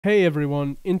Hey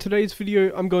everyone, in today's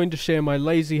video I'm going to share my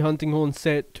Lazy Hunting Horn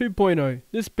set 2.0.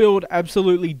 This build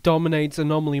absolutely dominates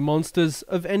anomaly monsters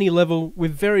of any level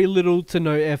with very little to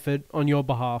no effort on your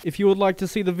behalf. If you would like to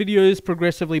see the videos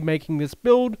progressively making this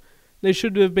build, they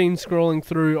should have been scrolling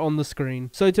through on the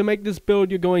screen. So to make this build,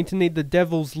 you're going to need the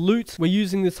Devil's Loot. We're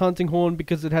using this hunting horn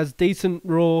because it has decent,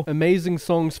 raw, amazing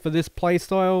songs for this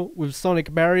playstyle with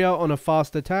Sonic Barrier on a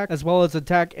fast attack, as well as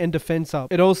attack and defense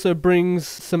up. It also brings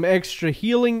some extra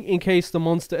healing in case the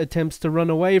monster attempts to run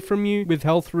away from you with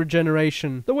health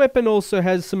regeneration. The weapon also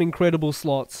has some incredible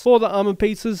slots. For the armor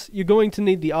pieces, you're going to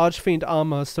need the Archfiend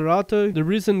Armor Serato, the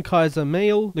Risen Kaiser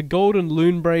Mail, the Golden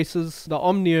Loon Braces, the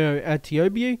Omnio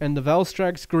Atiobi, and the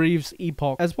Valstrax Greaves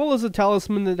Epoch, as well as a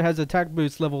talisman that has attack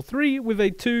boost level 3 with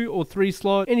a 2 or 3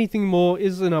 slot. Anything more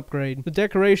is an upgrade. The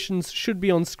decorations should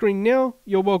be on screen now.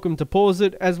 You're welcome to pause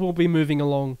it as we'll be moving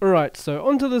along. Alright, so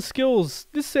onto the skills.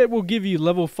 This set will give you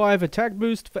level 5 attack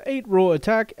boost for 8 raw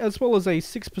attack, as well as a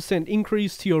 6%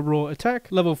 increase to your raw attack.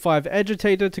 Level 5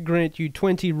 agitator to grant you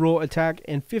 20 raw attack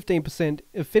and 15%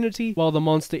 affinity while the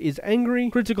monster is angry.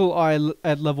 Critical eye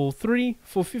at level 3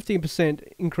 for 15%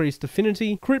 increased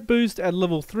affinity. Crit boost at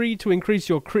level 3 to increase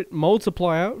your crit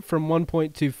multiplier from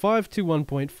 1.25 to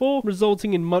 1.4,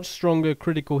 resulting in much stronger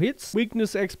critical hits.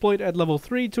 Weakness exploit at level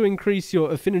 3 to increase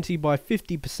your affinity by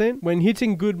 50% when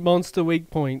hitting good monster weak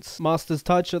points. Master's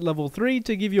touch at level 3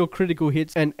 to give your critical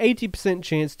hits an 80%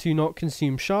 chance to not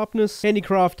consume sharpness.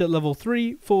 Handicraft at level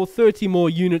 3 for 30 more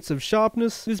units of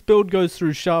sharpness. This build goes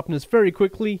through sharpness very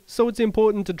quickly, so it's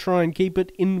important to try and keep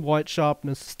it in white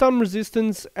sharpness. Stun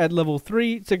resistance at level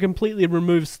 3 to completely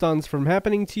remove stuns from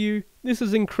happening to you. This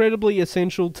is incredibly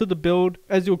essential to the build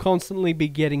as you'll constantly be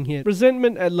getting hit.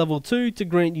 Resentment at level 2 to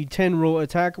grant you 10 raw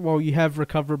attack while you have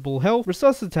recoverable health.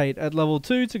 Resuscitate at level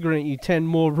 2 to grant you 10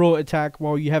 more raw attack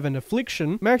while you have an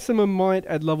affliction. Maximum might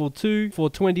at level 2 for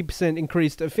 20%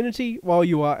 increased affinity while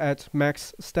you are at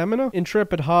max stamina.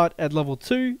 Intrepid heart at level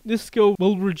 2. This skill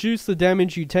will reduce the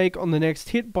damage you take on the next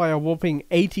hit by a whopping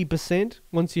 80%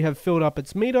 once you have filled up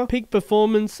its meter. Peak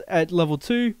performance at level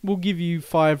 2 will give you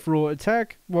 5 raw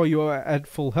attack while you are at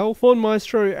full health. Horn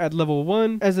Maestro at level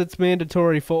 1, as it's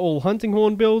mandatory for all hunting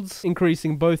horn builds,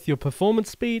 increasing both your performance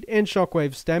speed and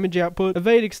shockwave's damage output.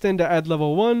 Evade Extender at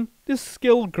level 1. This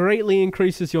skill greatly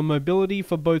increases your mobility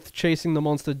for both chasing the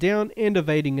monster down and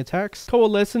evading attacks.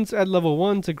 Coalescence at level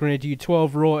 1 to grant you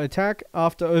 12 raw attack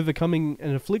after overcoming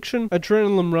an affliction.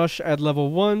 Adrenaline Rush at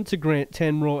level 1 to grant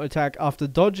 10 raw attack after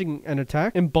dodging an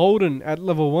attack. Embolden at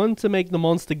level 1 to make the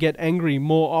monster get angry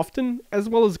more often, as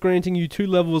well as granting you 2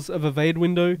 levels of evade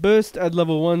window. Burst at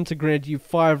level 1 to grant you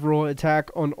 5 raw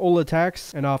attack on all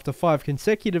attacks and after 5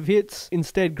 consecutive hits,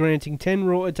 instead granting 10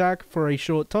 raw attack for a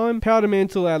short time. Powder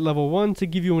Mantle at level 1 to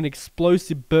give you an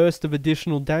explosive burst of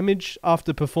additional damage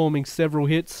after performing several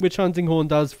hits, which Hunting Horn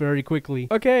does very quickly.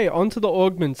 Okay, onto the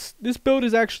augments. This build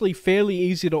is actually fairly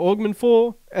easy to augment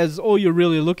for, as all you're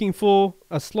really looking for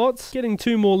are slots. Getting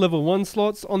 2 more level 1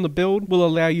 slots on the build will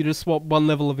allow you to swap 1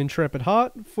 level of Intrepid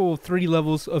Heart for 3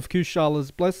 levels of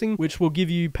Kushala's Blessing, which will give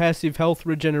you passive health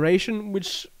regeneration,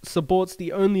 which supports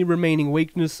the only remaining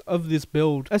weakness of this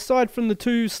build. Aside from the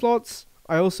 2 slots,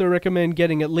 I also recommend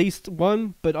getting at least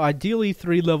 1, but ideally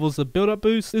 3 levels of build-up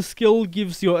boost. This skill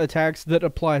gives your attacks that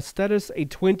apply status a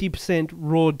 20%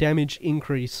 raw damage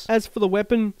increase. As for the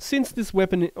weapon, since this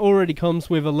weapon already comes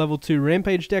with a level 2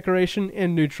 rampage decoration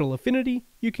and neutral affinity,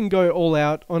 you can go all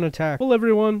out on attack. Well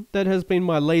everyone, that has been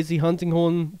my Lazy Hunting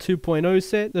Horn 2.0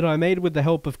 set that I made with the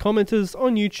help of commenters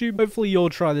on YouTube. Hopefully you'll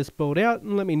try this build out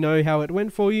and let me know how it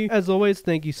went for you. As always,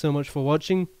 thank you so much for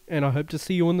watching, and I hope to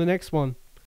see you on the next one.